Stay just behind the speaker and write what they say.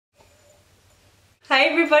Hi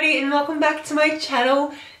everybody and welcome back to my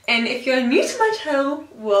channel, and if you're new to my channel,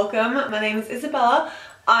 welcome. My name is Isabella.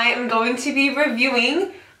 I am going to be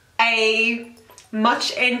reviewing a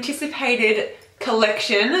much anticipated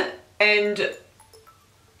collection, and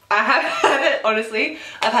I have had it, honestly,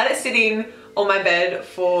 I've had it sitting on my bed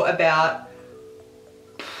for about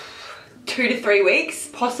 2 to 3 weeks,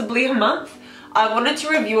 possibly a month. I wanted to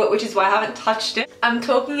review it, which is why I haven't touched it. I'm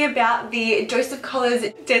talking about the Dose of Colors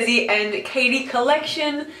Desi and Katy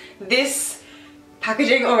collection. This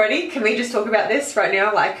packaging already, can we just talk about this right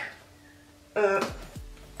now?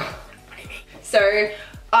 So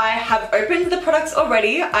I have opened the products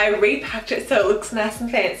already. I repacked it so it looks nice and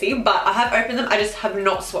fancy, but I have opened them, I just have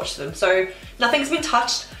not swatched them. So nothing's been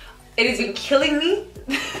touched. It has been killing me.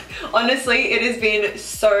 Honestly, it has been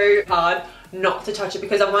so hard not to touch it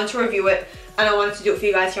because I wanted to review it and I wanted to do it for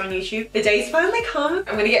you guys here on YouTube. The day's finally come.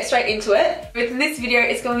 I'm gonna get straight into it. Within this video,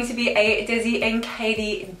 it's going to be a Desi and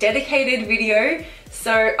Katy dedicated video.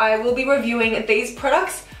 So I will be reviewing these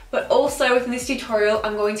products, but also within this tutorial,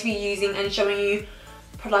 I'm going to be using and showing you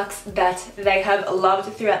products that they have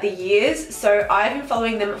loved throughout the years. So I've been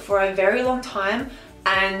following them for a very long time,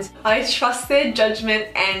 and I trust their judgment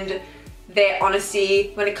and their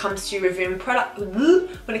honesty when it comes to reviewing product.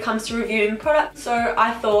 So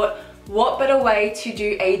I thought, what better way to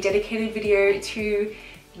do a dedicated video to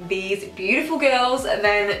these beautiful girls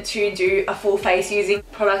than to do a full face using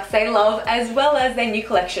products they love as well as their new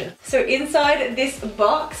collection. So inside this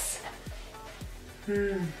box,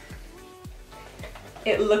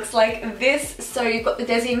 it looks like this. So you've got the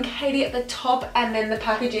Desi and Katy at the top, and then the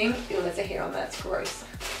packaging, ew, there's a hair on that, it's gross.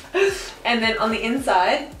 And then on the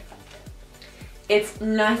inside, it's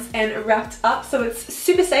nice and wrapped up, so it's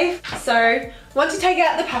super safe. So once you take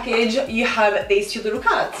out the package, you have these two little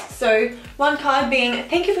cards. So one card being,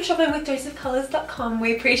 thank you for shopping with doseofcolors.com.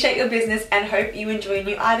 We appreciate your business and hope you enjoy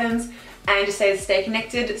new items, and just says stay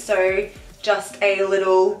connected. So just a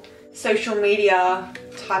little social media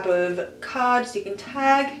type of card so you can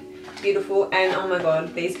tag. Beautiful. And oh my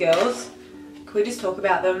god, these girls, can we just talk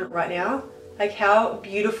about them right now? Like, how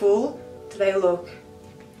beautiful do they look?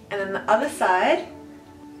 And then the other side,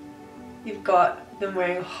 you've got them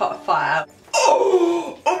wearing Hot Fire.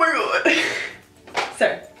 Oh my god.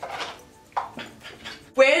 So,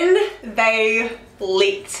 when they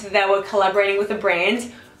leaked they were collaborating with a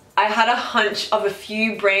brand, I had a hunch of a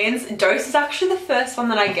few brands. Dose is actually the first one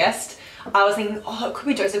that I guessed. I was thinking, oh, it could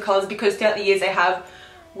be Dose of Colors because throughout the years they have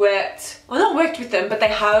worked, well, not worked with them, but they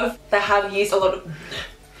have used a lot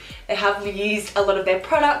of their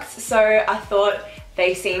products. So I thought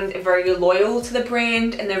they seemed very loyal to the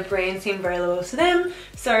brand and their brand seemed very loyal to them.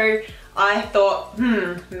 So I thought,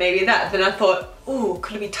 maybe that. Then I thought, oh,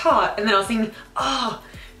 could it be Tarte? And then I was thinking, oh,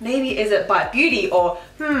 maybe is it Bite Beauty, or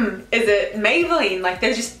is it Maybelline? Like,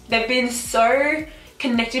 they've been so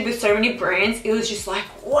connected with so many brands. It was just like,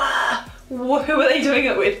 wow, who are they doing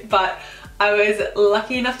it with? But I was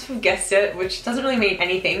lucky enough to have guessed it, which doesn't really mean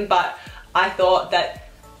anything, but I thought that,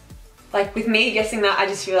 like, with me guessing that, I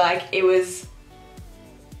just feel like it was,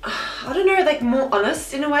 I don't know, like more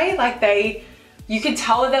honest in a way. Like, you could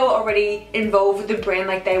tell that they were already involved with the brand,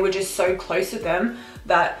 like they were just so close with them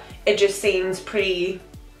that it just seems pretty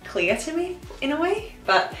clear to me in a way.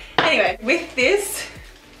 But anyway, with this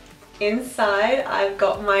inside, I've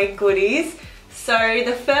got my goodies. So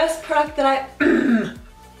the first product that I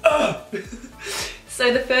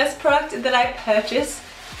purchased,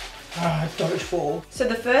 don't fall. So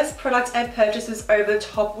the first product I purchased was Over the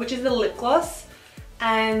Top, which is the lip gloss,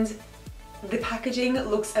 and the packaging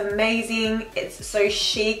looks amazing. It's so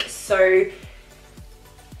chic, so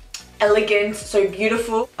elegant, so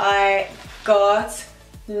beautiful. I got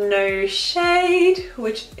No Shade,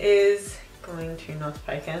 which is going to not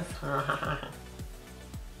focus.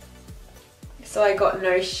 So I got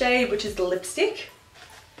No Shade, which is the lipstick.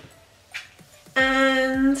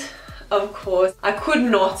 And of course, I could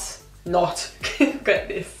not get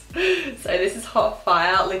this. So this is Hot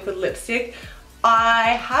Fire liquid lipstick.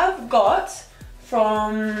 I have got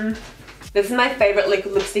from, this is my favorite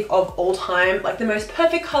liquid lipstick of all time, like the most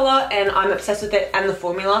perfect color, and I'm obsessed with it, and the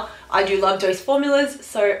formula. I do love Dose formulas,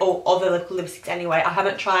 so, or other liquid lipsticks anyway. I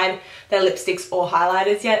haven't tried their lipsticks or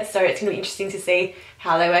highlighters yet, so it's gonna be interesting to see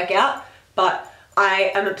how they work out. But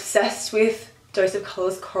I am obsessed with Dose of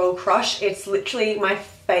Colors Coral Crush. It's literally my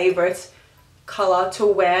favorite color to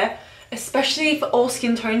wear, especially for all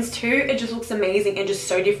skin tones too. It just looks amazing and just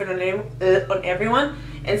so different on everyone.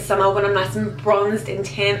 In summer, when I'm nice and bronzed and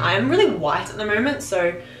tan, I am really white at the moment,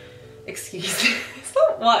 so excuse me. It's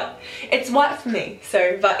not white, it's white for me.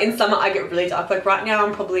 So, but in summer I get really dark. Like right now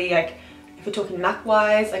I'm probably like If we're talking MAC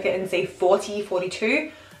wise, I get in say 40,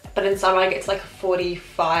 42, but in summer I get to like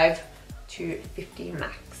 45 to 50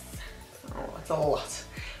 max. Oh, that's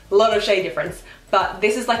a lot of shade difference. But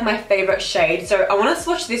this is like my favorite shade. So I want to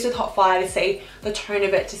swatch this with Hot Fire to see the tone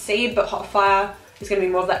of it to see, but Hot Fire is going to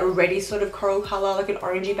be more of that reddy sort of coral color, like an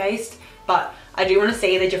orangey based. But I do want to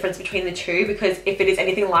see the difference between the two, because if it is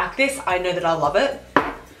anything like this, I know that I love it.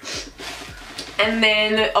 And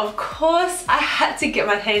then of course I had to get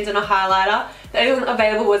my hands on a highlighter. The only one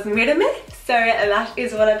available was Mirame, so that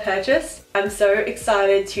is what I purchased. I'm so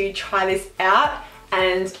excited to try this out,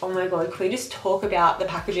 and oh my god, can we just talk about the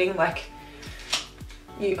packaging? Like,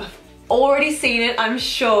 you've already seen it, I'm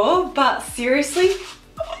sure, but seriously,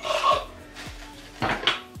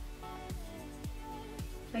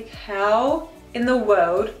 like how in the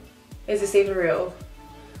world is this even real?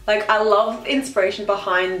 Like, I love the inspiration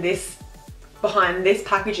behind this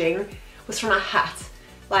packaging was from a hat.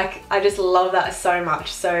 Like, I just love that so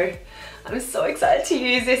much. So I'm so excited to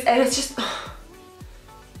use this, and it's just,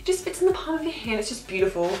 it just fits in the palm of your hand. It's just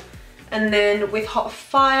beautiful. And then with Hot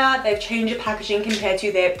Fire, they've changed the packaging compared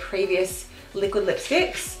to their previous liquid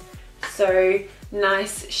lipsticks. So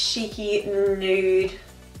nice, chicy, nude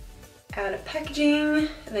outer packaging.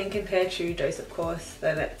 And then compared to Dose, of course,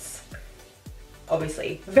 then it's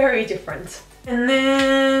obviously very different. And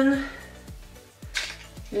then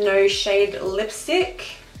No Shade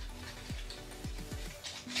lipstick.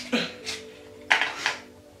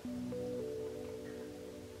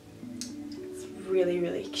 It's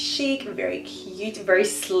really chic, very cute, very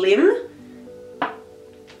slim.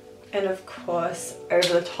 And of course,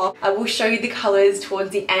 over the top. I will show you the colors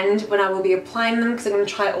towards the end when I will be applying them, because I'm going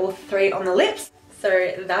to try all three on the lips.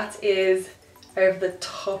 So that is over the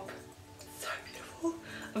top. So beautiful.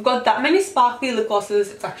 I've got that many sparkly lip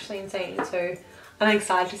glosses, it's actually insane. So I'm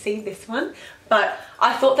excited to see this one. But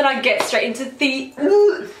I thought that I'd get straight into the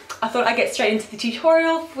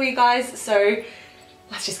tutorial for you guys. So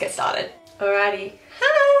let's just get started. Alrighty.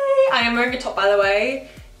 Hi! I am wearing a top, by the way.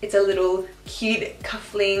 It's a little cute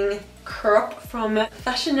cuffling crop from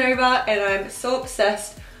Fashion Nova, and I'm so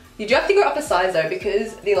obsessed. You do have to go up a size though,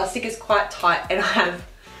 because the elastic is quite tight and I have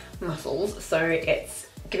muscles, so it's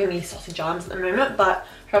giving me sausage arms at the moment, but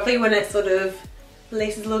hopefully when it sort of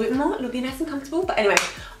laces a little bit more, it'll be nice and comfortable. But anyway,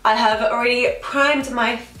 I have already primed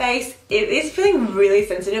my face. It is feeling really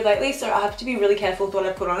sensitive lately, so I have to be really careful with what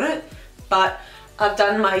I put on it. But I've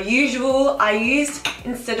done my usual. I used,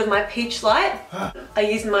 instead of my Peach Light, I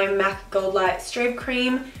used my MAC Gold Light Strobe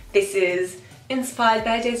Cream. This is inspired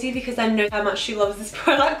by Desi because I know how much she loves this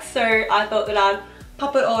product, so I thought that I'd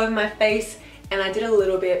pop it all over my face, and I did a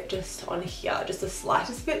little bit just on here, just the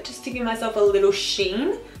slightest bit, just to give myself a little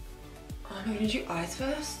sheen. Oh, I'm gonna do eyes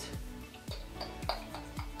first.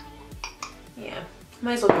 Yeah,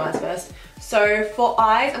 might as well do eyes first. So for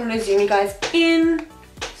eyes, I'm gonna zoom you guys in.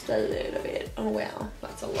 Just a little bit. Oh wow,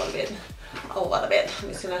 that's a lot of it. A lot of it. I'm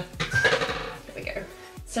just gonna, there we go.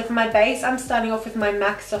 So for my base, I'm starting off with my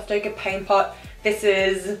MAC Soft Ochre Paint Pot. This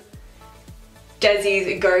is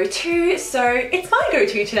Desi's go-to, so it's my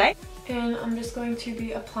go-to today. And I'm just going to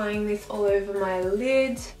be applying this all over my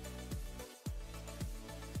lid.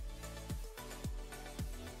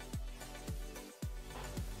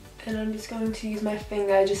 And I'm just going to use my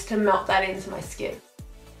finger just to melt that into my skin.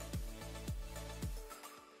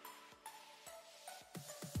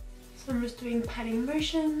 So I'm just doing patting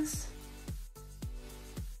motions.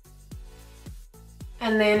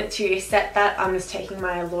 And then to set that, I'm just taking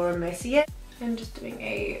my Laura Mercier and just doing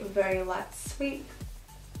a very light sweep.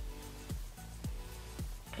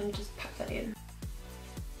 And just pack that in.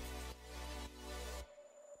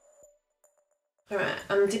 Alright,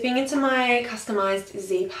 I'm dipping into my customized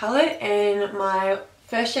Z palette, and my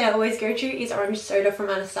first shade I always go to is Orange Soda from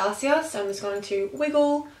Anastasia, so I'm just going to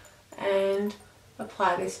wiggle and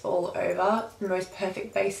apply this all over. The most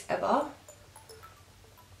perfect base ever.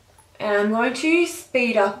 And I'm going to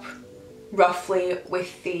speed up roughly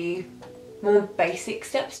with the more basic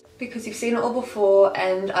steps because you've seen it all before,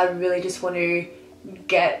 and I really just want to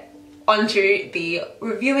get onto the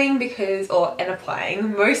reviewing and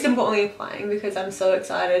applying, most importantly applying, because I'm so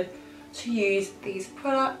excited to use these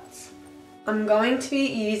products. I'm going to be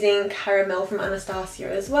using Caramel from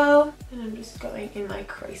Anastasia as well, and I'm just going in my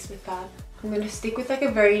crease with that. I'm going to stick with like a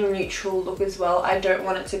very neutral look as well. I don't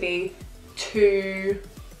want it to be too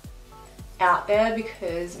out there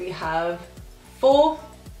because we have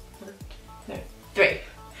three.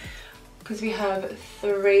 Because we have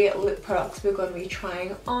 3 lip products we're going to be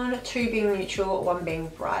trying on, 2 being neutral, 1 being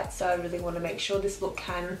bright. So I really want to make sure this look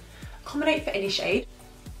can accommodate for any shade.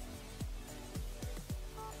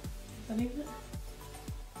 Is that even it?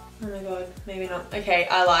 Oh my god, maybe not. Okay,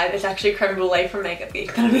 I lied. It's actually creme brulee from Makeup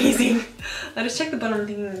Geek that I'm using. I just checked the bottom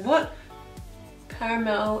thinking, what?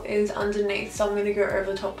 Caramel is underneath, so I'm going to go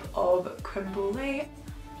over the top of creme brulee.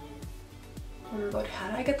 Oh my god, how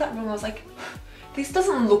did I get that wrong? I was like, this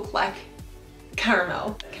doesn't look like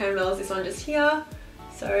caramel. Caramel is this one just here.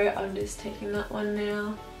 So I'm just taking that one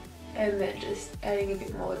now and then just adding a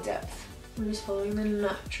bit more depth. I'm just following the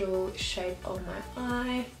natural shape of my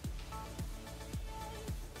eye.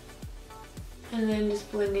 And then just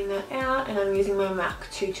blending that out, and I'm using my MAC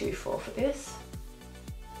 224 for this.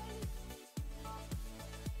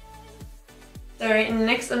 So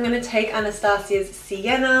next I'm going to take Anastasia's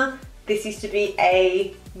Sienna. This used to be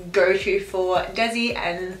a go-to for Desi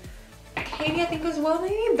and Katy, I think as well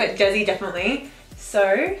maybe, but Desi definitely. So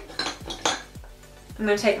I'm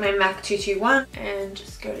going to take my MAC 221 and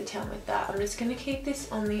just go to town with that. I'm just going to keep this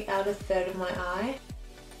on the outer third of my eye.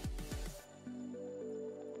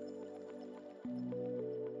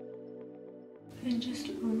 And just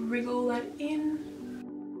wriggle that in.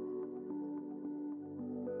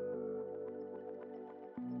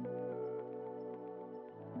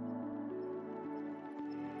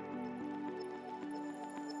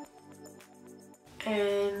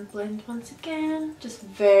 And blend once again, just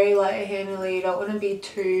very light-handedly. You don't want to be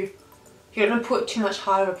too, you don't want to put too much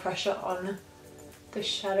harder pressure on the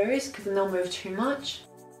shadows because then they'll move too much.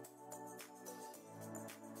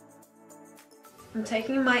 I'm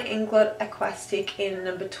taking my Inglot Aquastic in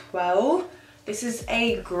number 12. This is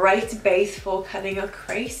a great base for cutting a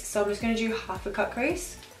crease, so I'm just going to do half a cut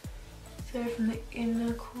crease. So from the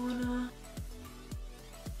inner corner.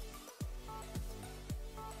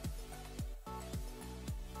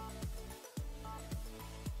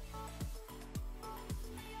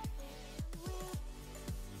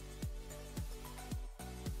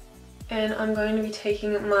 And I'm going to be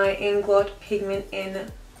taking my Inglot pigment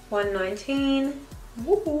in 119.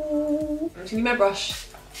 Woohoo! I'm just using my brush,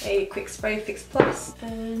 a quick spray Fix Plus,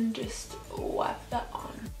 and just wipe that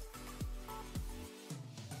on.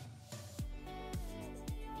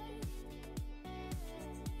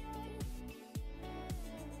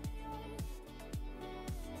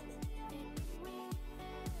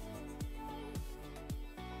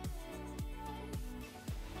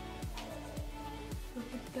 Look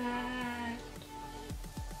at that.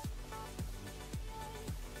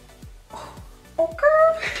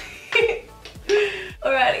 Okay.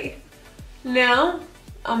 Alrighty. Now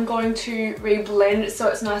I'm going to reblend so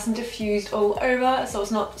it's nice and diffused all over, so it's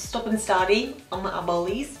not stop and starty on my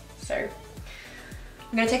eyeballies. So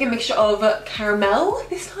I'm going to take a mixture of caramel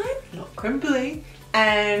this time, not creme brulee,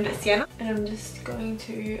 and sienna. And I'm just going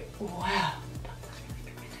to, wow, that was really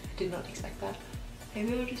pigmented. I did not expect that.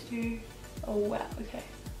 Maybe I'll just do, oh wow, okay.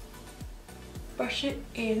 Brush it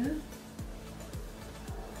in.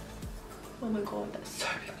 Oh my god, that's so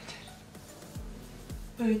pigmented.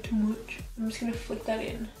 Way too much. I'm just gonna flick that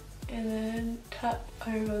in and then tap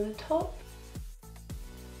over the top.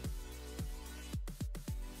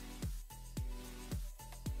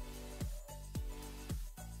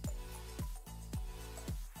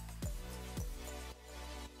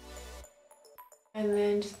 And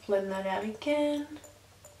then just blend that out again.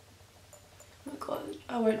 Oh my god,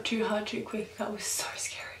 I went too hard too quick. That was so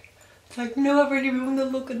scary. It's like, no, I've already ruined the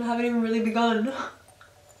look and I haven't even really begun.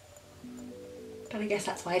 But I guess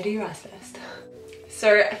that's why I do your eyes first.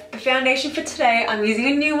 So the foundation for today, I'm using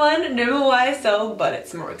a new one, no more YSL, but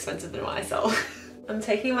it's more expensive than YSL. I'm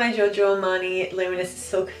taking my Giorgio Armani Luminous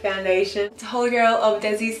Silk Foundation. It's a holy grail of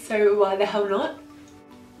Desi's, so why the hell not?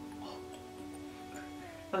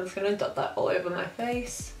 I'm just gonna dot that all over my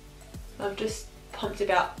face. I've just pumped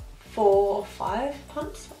about 4 or 5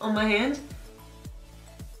 pumps on my hand.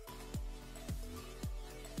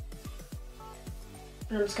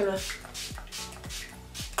 And I'm just gonna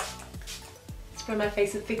spray my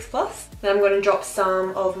face with Fix Plus. Then I'm going to drop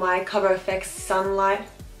some of my Cover FX Sunlight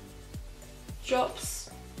drops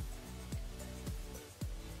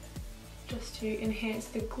just to enhance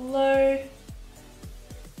the glow.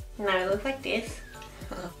 Now I look like this.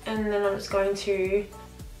 And then I'm just going to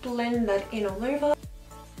blend that in all over.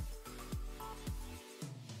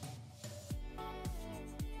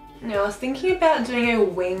 Now I was thinking about doing a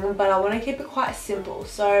wing, but I want to keep it quite simple.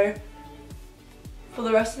 So for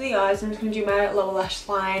the rest of the eyes, I'm just going to do my lower lash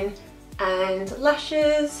line and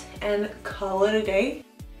lashes and call it a day.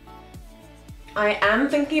 I am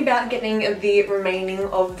thinking about getting the remaining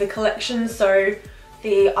of the collection, so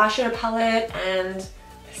the eyeshadow palette and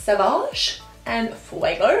Savage and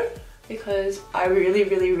Fuego, because I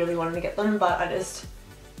really wanted to get them, but I just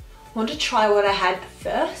want to try what I had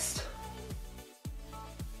first.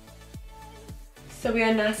 So we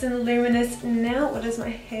are nice and luminous now. What is my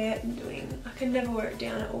hair doing? I can never wear it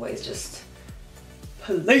down. It always just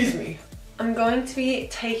plays me. I'm going to be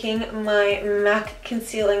taking my MAC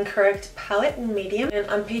Conceal and Correct palette in medium, and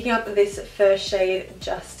I'm picking up this first shade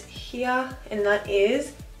just here, and that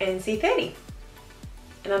is NC30.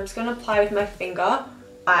 And I'm just going to apply with my finger.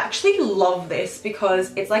 I actually love this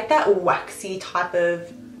because it's like that waxy type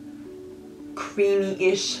of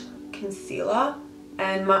creamy-ish concealer,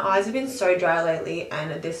 and my eyes have been so dry lately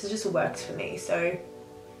and this has just worked for me, so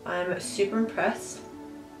I'm super impressed.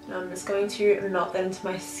 And I'm just going to melt that into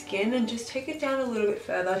my skin and just take it down a little bit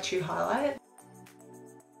further to highlight.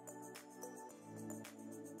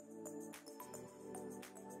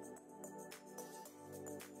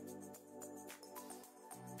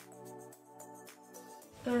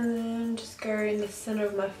 And then just go in the center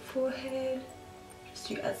of my forehead just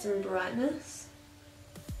to add some brightness.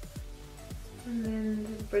 And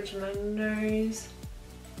then the bridge of my nose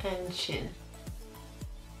and chin.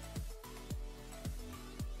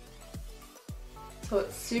 So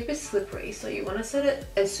it's super slippery, so you want to set it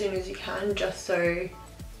as soon as you can just so it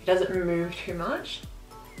doesn't move too much.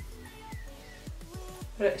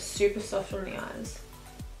 But it's super soft on the eyes.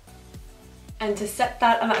 And to set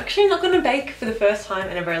that, I'm actually not going to bake for the first time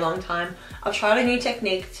in a very long time. I've tried a new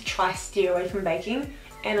technique to try steer away from baking,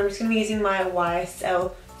 and I'm just going to be using my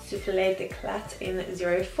YSL Soufflé d'Eclat in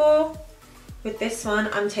 04. With this one,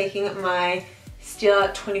 I'm taking my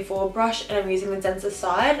Stila 24 brush and I'm using the denser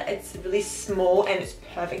side. It's really small and it's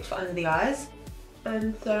perfect for under the eyes.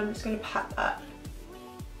 And so I'm just going to pat that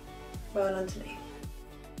right underneath.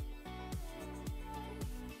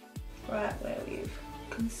 Right where we've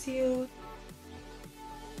concealed.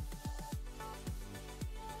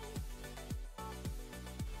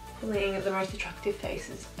 Pulling the most attractive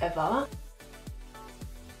faces ever.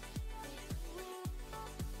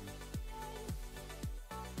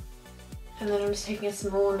 And then I'm just taking a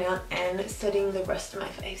small amount and setting the rest of my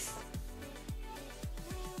face.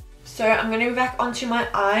 So I'm going to go back onto my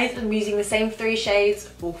eyes. I'm using the same 3 shades,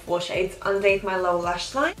 well 4 shades, underneath my lower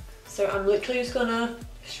lash line. So I'm literally just going to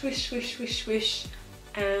swish, swish, swish, swish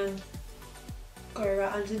and go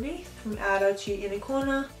right underneath from outer to inner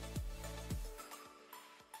corner.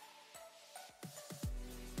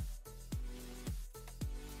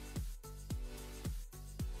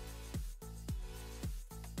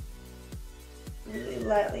 Really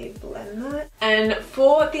lightly blend that. And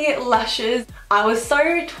for the lashes, I was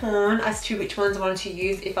so torn as to which ones I wanted to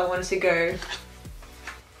use, if I wanted to go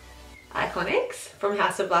Iconics from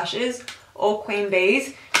House of Lashes or Queen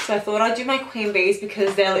Bees. So I thought I'd do my Queen Bees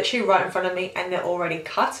because they're literally right in front of me and they're already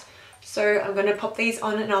cut. So I'm going to pop these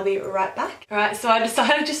on and I'll be right back. Alright, so I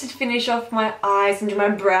decided just to finish off my eyes and do my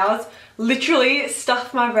brows. Literally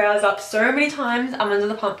stuffed my brows up so many times. I'm under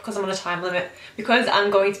the pump because I'm on a time limit because I'm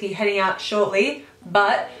going to be heading out shortly.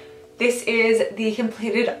 But this is the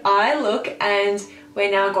completed eye look, and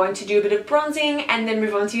we're now going to do a bit of bronzing and then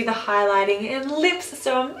move on to the highlighting and lips.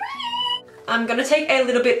 So I'm going to take a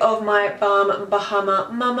little bit of my Balm Bahama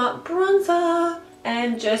Mama bronzer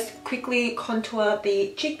and just quickly contour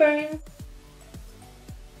the cheekbone.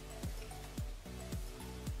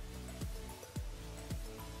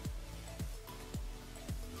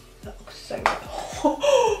 That looks so bad.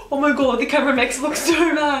 Oh my god, the camera makes it look so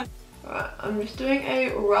bad. Alright, I'm just doing a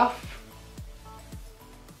rough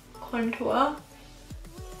contour.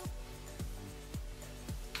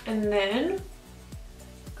 And then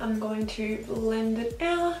I'm going to blend it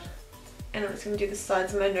out. And I'm just going to do the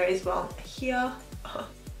sides of my nose while here.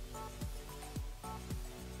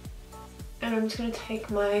 And I'm just going to take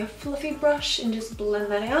my fluffy brush and just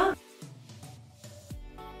blend that out.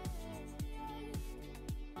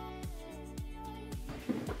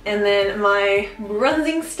 And then my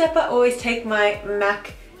bronzing step, I always take my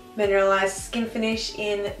MAC Mineralized Skin Finish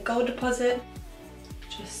in Gold Deposit.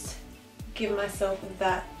 Just give myself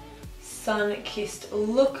that sun-kissed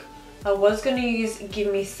look. I was going to use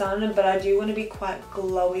Give Me Sun, but I do want to be quite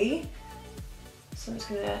glowy. So I'm just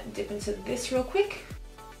going to dip into this real quick.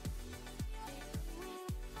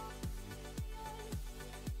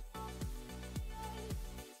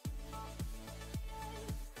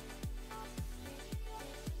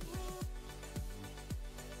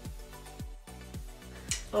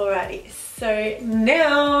 Alrighty, so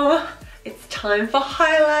now it's time for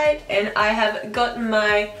highlight, and I have got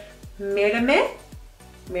my Mirame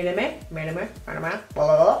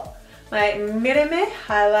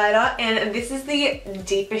highlighter, and this is the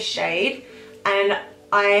deepest shade, and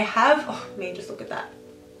I have, oh man, just look at that,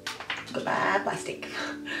 goodbye plastic.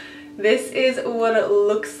 This is what it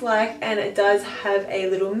looks like, and it does have a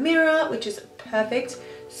little mirror, which is perfect.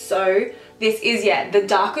 So This is, yeah, the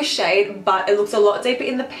darker shade, but it looks a lot deeper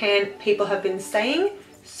in the pan, people have been saying.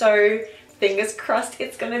 So fingers crossed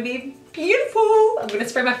it's gonna be beautiful. I'm gonna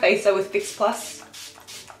spray my face though with Fix Plus.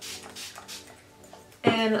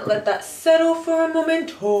 And let that settle for a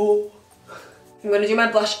momento. I'm gonna do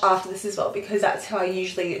my blush after this as well because that's how I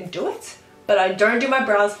usually do it. But I don't do my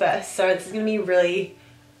brows first, so this is gonna be really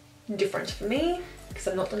different for me because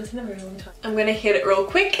I've not done this in a very long time. I'm gonna hit it real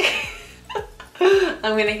quick.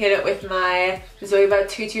 I'm gonna hit it with my Zoeva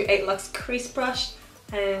 228 Luxe Crease Brush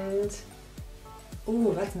and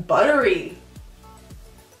ooh, that's buttery.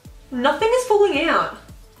 Nothing is falling out.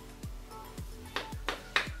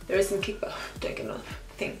 There is some kickback. Don't get enough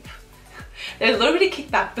thing. There's a little bit of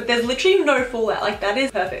kickback, but there's literally no fallout. Like that is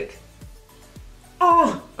perfect.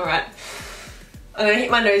 Oh, all right. I'm gonna hit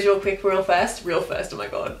my nose real quick, real fast. Oh my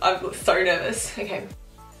god, I'm so nervous. Okay.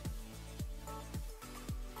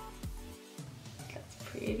 That's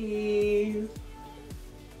pretty.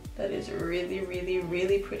 That is really, really,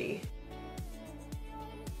 really pretty.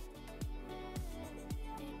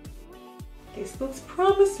 This looks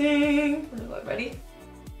promising. Oh my god, ready?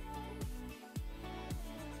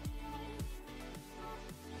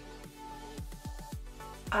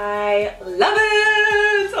 I love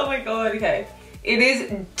it! Oh my god, okay. It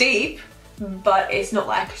is deep, but it's not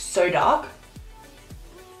like so dark.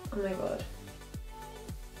 Oh my god.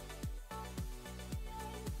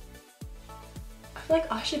 I feel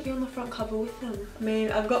like I should be on the front cover with them. I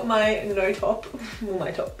mean, I've got my no top, well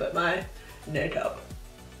my top, but my no top.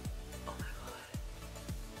 Oh my god.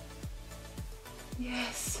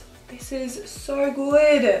 Yes, this is so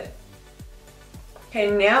good. Okay,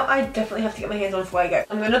 now I definitely have to get my hands on before I go.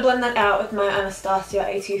 I'm going to blend that out with my Anastasia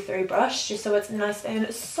A23 brush, just so it's nice and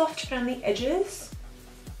soft around the edges.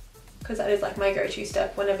 Because that is like my go-to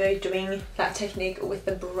step whenever doing that technique with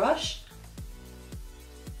the brush.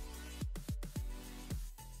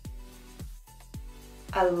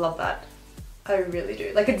 I love that. I really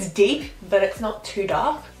do. Like it's deep, but it's not too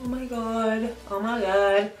dark. Oh my god. Oh my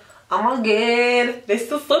god. Oh my god. This is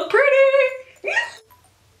so pretty.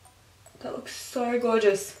 That looks so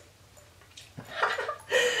gorgeous.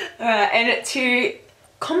 Alright, and to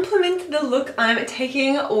complement the look, I'm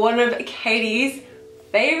taking one of Katy's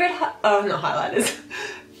favorite,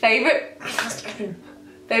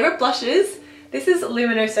 favorite blushes. This is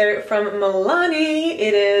Luminoso from Milani.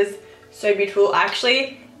 It is so beautiful. I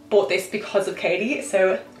actually bought this because of Katy,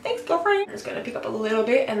 so thanks girlfriend. I'm just gonna pick up a little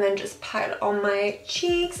bit and then just pat it on my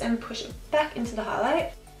cheeks and push it back into the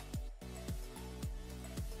highlight.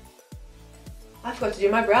 I forgot to do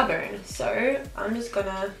my brow bone, so I'm just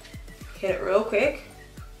gonna hit it real quick.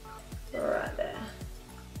 Right there.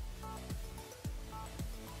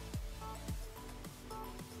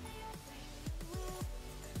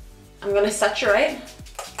 I'm gonna saturate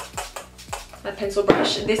my pencil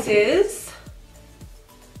brush. This is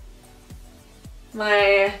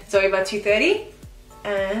my Zoeva 230,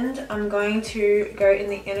 and I'm going to go in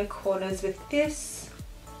the inner corners with this,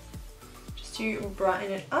 just to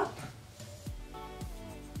brighten it up.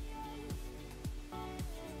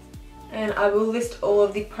 And I will list all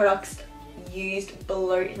of the products used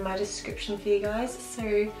below in my description for you guys, so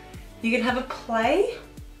you can have a play.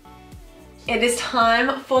 It is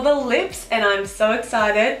time for the lips, and I'm so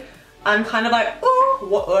excited. I'm kind of like, oh,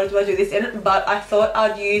 what order do I do this in? But I thought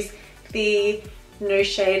I'd use the No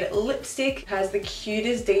Shade lipstick. It has the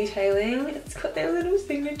cutest detailing. It's got their little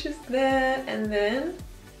signatures there, and then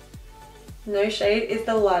No Shade is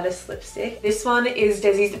the lightest lipstick. This one is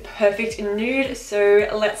Desi's Perfect Nude, so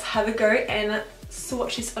let's have a go and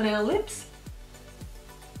swatch this on our lips.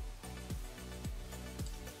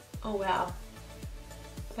 Oh wow,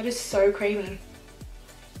 that is so creamy.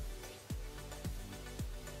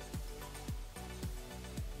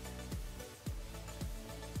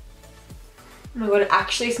 Oh my god, it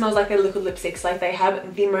actually smells like their liquid lipsticks. Like they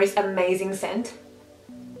have the most amazing scent.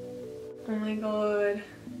 Oh my god.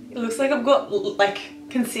 It looks like I've got like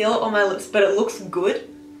concealer on my lips, but it looks good.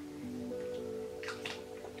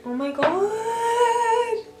 Oh my god.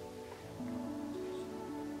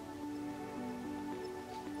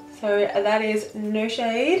 So that is No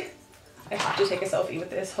Shade. I have to take a selfie with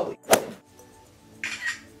this, holy.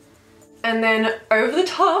 And then over the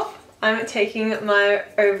top, I'm taking my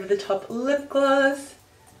over the top lip gloss.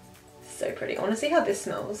 So pretty. I want to see how this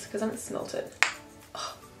smells because I haven't smelt it.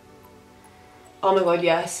 Oh my god,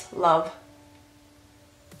 yes, love.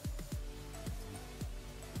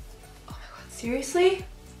 Oh my god, seriously?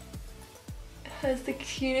 It has the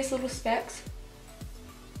cutest little specks.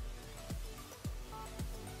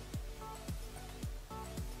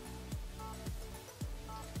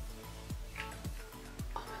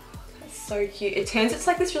 Oh my god, that's so cute. It turns, it's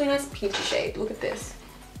like this really nice peachy shade. Look at this.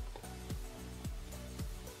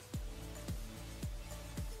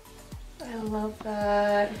 I love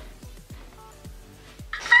that.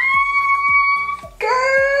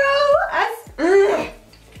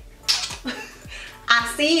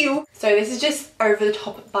 I see you. So this is just over the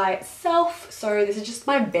top by itself. So this is just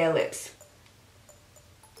my bare lips.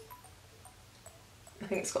 I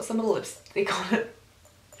think it's got some of the lipstick on it.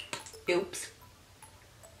 Oops.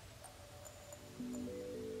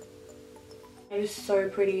 It is so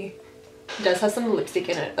pretty. It does have some lipstick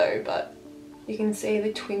in it though, but you can see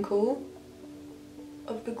the twinkle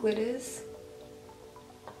of the glitters.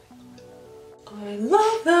 I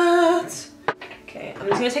love that. Okay, I'm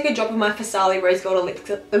just gonna take a drop of my Fasali Rose Gold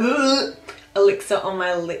elixir on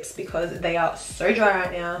my lips because they are so dry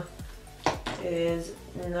right now. It is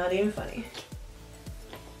not even funny.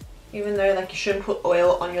 Even though like you shouldn't put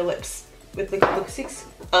oil on your lips with liquid lipsticks,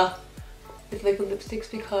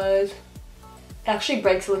 because it actually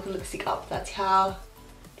breaks the liquid lipstick up. That's how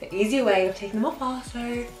the easy way of taking them off are.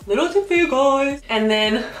 So little tip for you guys. And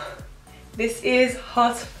then this is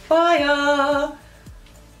Hot Fire.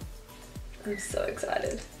 I'm so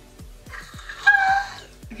excited.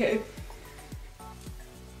 Okay.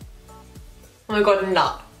 Oh my god,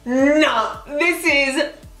 nah. This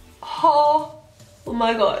is, oh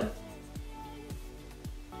my god.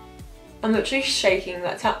 I'm literally shaking,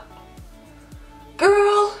 that's how,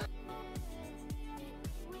 girl.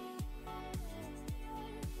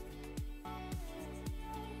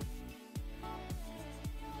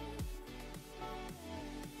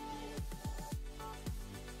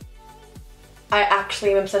 I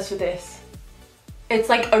actually am obsessed with this. It's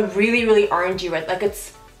like a really, really orangey red. Like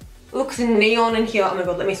it looks neon in here. Oh my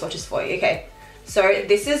god, let me swatch this for you. Okay, so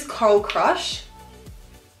this is Coral Crush.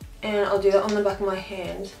 And I'll do that on the back of my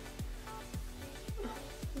hand.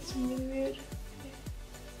 It's really weird.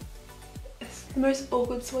 It's the most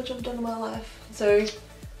awkward swatch I've done in my life. So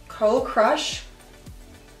Coral Crush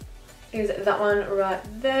is that one right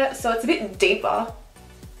there. So it's a bit deeper, a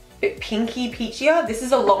bit pinky, peachier. This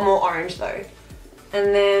is a lot more orange though.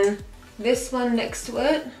 And then this one next to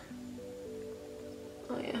it.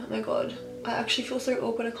 Oh yeah, oh my god. I actually feel so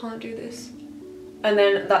awkward, I can't do this. And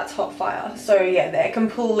then that's Hot Fire. So yeah, they're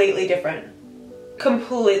completely different.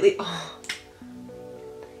 Completely, oh.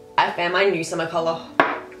 I found my new summer color.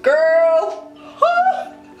 Girl!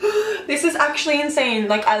 This is actually insane.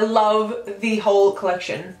 Like I love the whole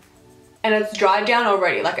collection. And it's dried down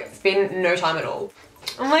already, like it's been no time at all.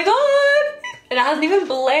 Oh my god! And it hasn't even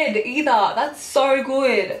bled either. That's so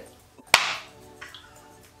good.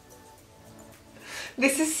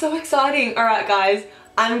 This is so exciting. Alright guys,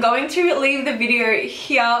 I'm going to leave the video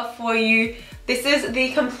here for you. This is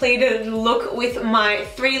the completed look with my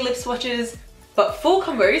 3 lip swatches, but 4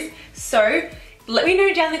 combos. So let me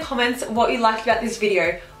know down in the comments what you liked about this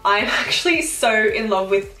video. I'm actually so in love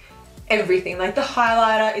with everything. Like the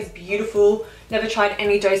highlighter is beautiful. Never tried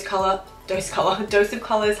any Dose of Colors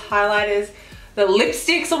highlighters. The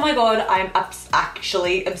lipsticks, oh my god, I'm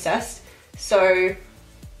actually obsessed. So,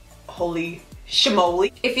 holy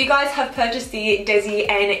shamoly. If you guys have purchased the Desi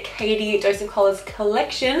and Katy Dose of Colors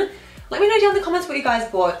collection, let me know down in the comments what you guys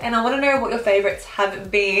bought, and I want to know what your favorites have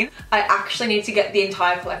been. I actually need to get the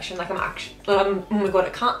entire collection. Like I'm actually, oh my god,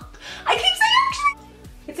 I keep saying actually.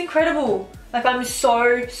 It's incredible. Like I'm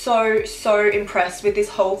so impressed with this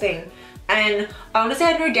whole thing. And I honestly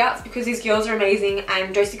had no doubts because these girls are amazing,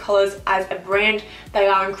 and Desi Colors as a brand, they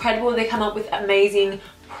are incredible. They come up with amazing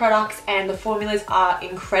products and the formulas are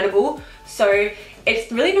incredible. So it's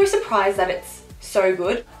really no surprise that it's so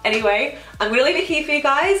good. Anyway, I'm gonna leave it here for you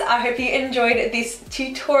guys. I hope you enjoyed this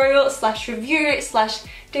tutorial slash review slash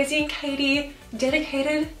Desi and Katy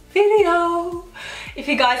dedicated video. If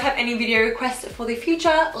you guys have any video requests for the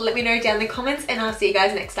future, let me know down in the comments, and I'll see you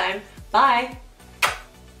guys next time. Bye.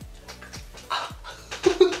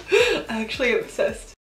 I'm actually obsessed.